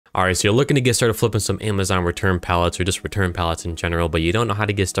All right, so you're looking to get started flipping some Amazon return pallets or just return pallets in general, but you don't know how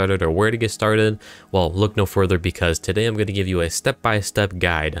to get started or where to get started. Well, look no further, because today I'm going to give you a step-by-step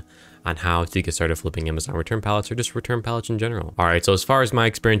guide on how to get started flipping Amazon return pallets or just return pallets in general. All right, so as far as my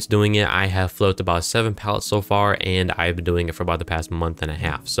experience doing it, I have flipped about 7 pallets so far, and I've been doing it for about the past month and a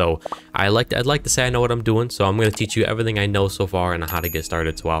half. So I'd like to say I know what I'm doing, so I'm going to teach you everything I know so far and how to get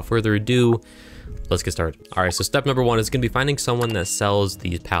started. So without further ado, let's get started. All right, so step number 1 is going to be finding someone that sells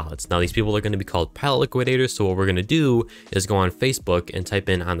these pallets. Now, these people are going to be called pallet liquidators. So what we're going to do is go on Facebook and type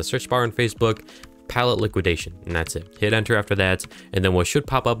in on the search bar on Facebook, pallet liquidation, and that's it. Hit enter after that, and then what should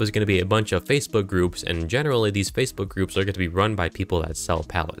pop up is going to be a bunch of Facebook groups, and generally these Facebook groups are going to be run by people that sell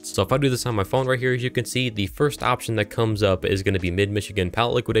pallets. So if I do this on my phone right here, as you can see, the first option that comes up is going to be Mid-Michigan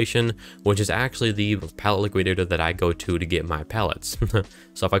Pallet Liquidation, which is actually the pallet liquidator that I go to get my pallets.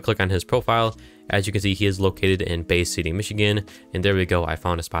 So if I click on his profile, as you can see, he is located in Bay City, Michigan, and there we go. I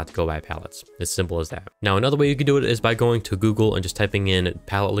found a spot to go buy pallets. As simple as that. Now, another way you can do it is by going to Google and just typing in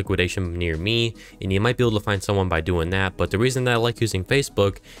pallet liquidation near me, and you might be able to find someone by doing that. But the reason that I like using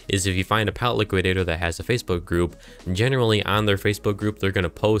Facebook is if you find a pallet liquidator that has a Facebook group, generally on their Facebook group, they're going to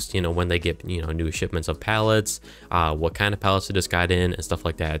post, when they get, new shipments of pallets, what kind of pallets they just got in and stuff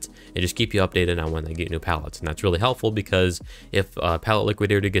like that, and just keep you updated on when they get new pallets. And that's really helpful, because if a pallet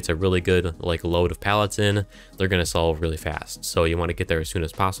liquidator gets a really good, load of pallets in, they're going to sell really fast. So you want to get there as soon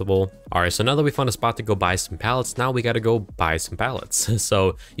as possible. All right, so now that we found a spot to go buy some pallets, now we got to go buy some pallets.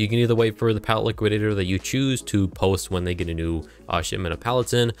 So you can either wait for the pallet liquidator that you choose to post when they get a new shipment of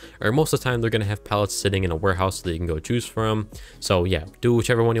pallets in, or most of the time they're going to have pallets sitting in a warehouse that you can go choose from. So yeah, do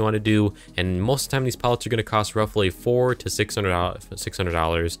whichever one you want to do. And most of the time these pallets are going to cost roughly $400 to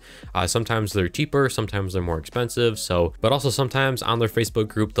 $600. Sometimes they're cheaper, sometimes they're more expensive. So, but also sometimes on their Facebook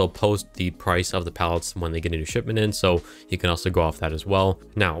group, they'll post the price of the pallets when they get a new shipment in, so you can also go off that as well.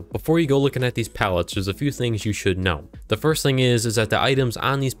 Now, before you go looking at these pallets, there's a few things you should know. The first thing is that the items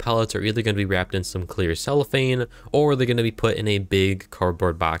on these pallets are either going to be wrapped in some clear cellophane, or they're going to be put in a big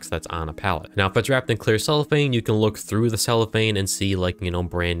cardboard box that's on a pallet. Now, if it's wrapped in clear cellophane, you can look through the cellophane and see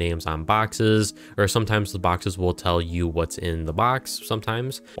brand names on boxes, or sometimes the boxes will tell you what's in the box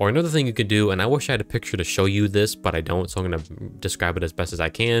sometimes. Or another thing you could do, and I wish I had a picture to show you this, but I don't, so I'm going to describe it as best as I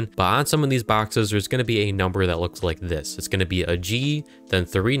can. But on some of these boxes, there's going to be a number that looks like this. It's going to be a G, then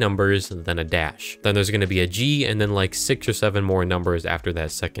 3 numbers, then a dash. Then there's going to be a G, and then 6 or 7 more numbers after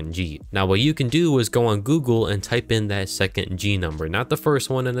that second G. Now what you can do is go on Google and type in that second G number, not the first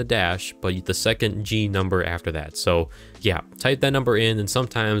one in the dash, but the second G number after that. So yeah, type that number in, and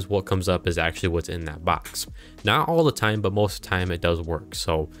sometimes what comes up is actually what's in that box. Not all the time, but most of the time it does work.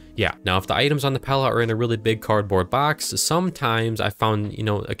 So yeah, now if the items on the pallet are in a really big cardboard box, sometimes I found,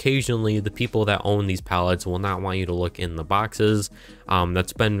 occasionally the people that own these pallets will not want you to look in the boxes.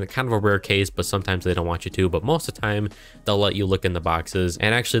 That's been kind of a rare case, but sometimes they don't want you to, but most of the time they'll let you look in the boxes.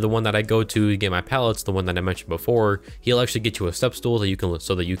 And actually the one that I go to get my pallets, the one that I mentioned before, he'll actually get you a step stool that you can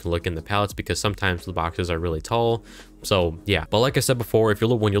so that you can look in the pallets, because sometimes the boxes are really tall. So yeah, but like I said before,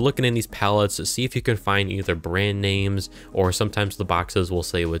 when you're looking in these pallets, see if you can find either brand names, or sometimes the boxes will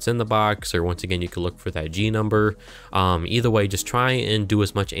say what's in the box, or once again you can look for that G number. Either way, just try and do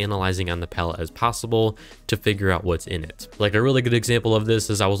as much analyzing on the pallet as possible to figure out what's in it. Like a really good example of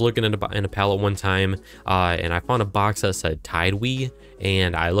this is I was looking in a pallet one time, and I found a box that said Tidewee,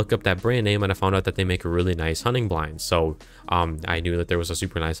 and I looked up that brand name and I found out that they make a really nice hunting blind. So I knew that there was a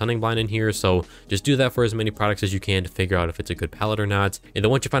super nice hunting blind in here. So just do that for as many products as you can to figure out if it's a good pallet or not. And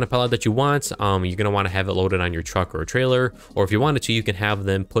then once you find a pallet that you want, you're going to want to have it loaded on your truck or a trailer, or if you wanted to, you can have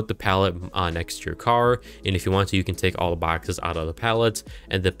them put the pallet next to your car. And if you want to, you can take all the boxes out of the pallet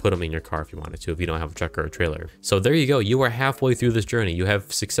and then put them in your car if you wanted to, if you don't have a truck or a trailer. So there you go. You are halfway through this journey. You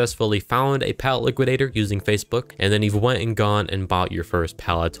have successfully found a pallet liquidator using Facebook, and then you've went and gone and bought your first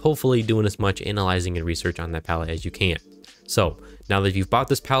pallet, hopefully doing as much analyzing and research on that pallet as you can. So now that you've bought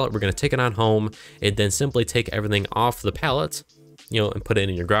this pallet, we're going to take it on home and then simply take everything off the pallet, and put it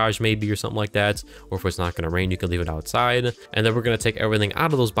in your garage maybe, or something like that. Or if it's not going to rain, you can leave it outside. And then we're going to take everything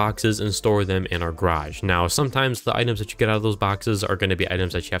out of those boxes and store them in our garage. Now, sometimes the items that you get out of those boxes are going to be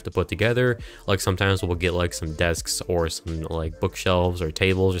items that you have to put together. Like sometimes we'll get some desks or some bookshelves or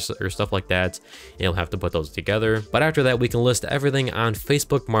tables or stuff like that, and you'll have to put those together. But after that, we can list everything on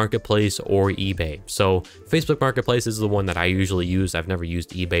Facebook Marketplace or eBay. So Facebook Marketplace is the one that I usually use. I've never used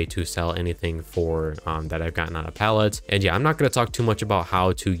eBay to sell anything for that I've gotten on a pallet. And yeah, I'm not going to talk too much about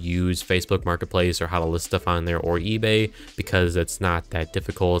how to use Facebook Marketplace or how to list stuff on there or eBay, because it's not that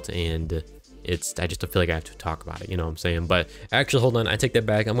difficult, and I just don't feel like I have to talk about it, you know what I'm saying? But actually, hold on, I take that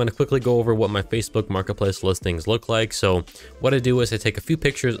back. I'm going to quickly go over what my Facebook Marketplace listings look like. So what I do is I take a few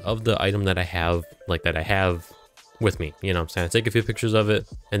pictures of the item that I have, with me, you know what I'm saying? I take a few pictures of it,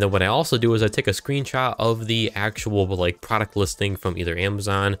 and then what I also do is I take a screenshot of the actual like product listing from either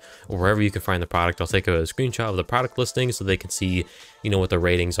Amazon or wherever you can find the product. I'll take a screenshot of the product listing so they can see, you know, what the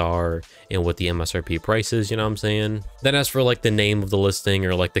ratings are and what the MSRP price is, you know what I'm saying? Then as for like the name of the listing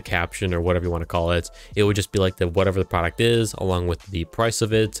or like the caption or whatever you want to call it, it would just be like whatever the product is along with the price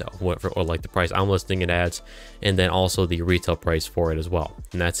of it, or like the price I'm listing it at, and then also the retail price for it as well.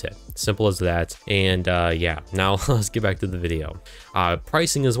 And that's it. Simple as that. And yeah, now let's get back to the video.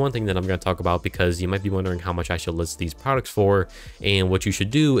 Pricing is one thing that I'm going to talk about because you might be wondering how much I should list these products for. And what you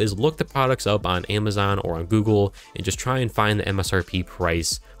should do is look the products up on Amazon or on Google and just try and find the MSRP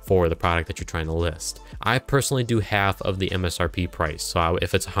price for the product that you're trying to list. I personally do half of the MSRP price. So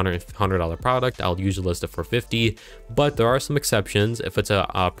if it's a $100 product, I'll usually list it for $50, but there are some exceptions. If it's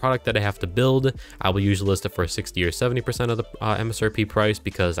a product that I have to build, I will usually list it for 60 or 70% of the MSRP price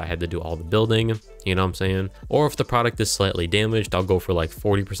because I had to do all the building, you know what I'm saying? Or if the product is slightly damaged, I'll go for like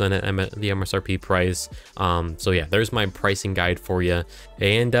 40% at the MSRP price. So yeah, there's my pricing guide for you.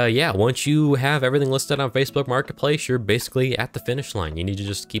 And yeah, once you have everything listed on Facebook Marketplace, you're basically at the finish line. You need to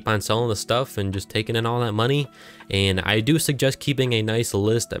just keep on selling the stuff and just taking in all that money. And I do suggest keeping a nice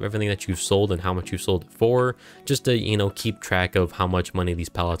list of everything that you've sold and how much you've sold it for, just to, you know, keep track of how much money these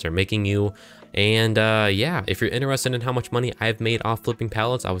pallets are making you. And yeah, if you're interested in how much money I've made off flipping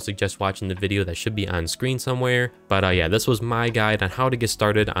pallets, I would suggest watching the video that should be on screen somewhere. But yeah, this was my guide on how to get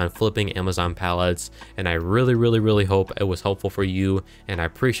started on flipping Amazon pallets, and I really hope it was helpful for you, and I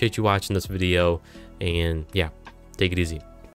appreciate you watching this video. And yeah, take it easy.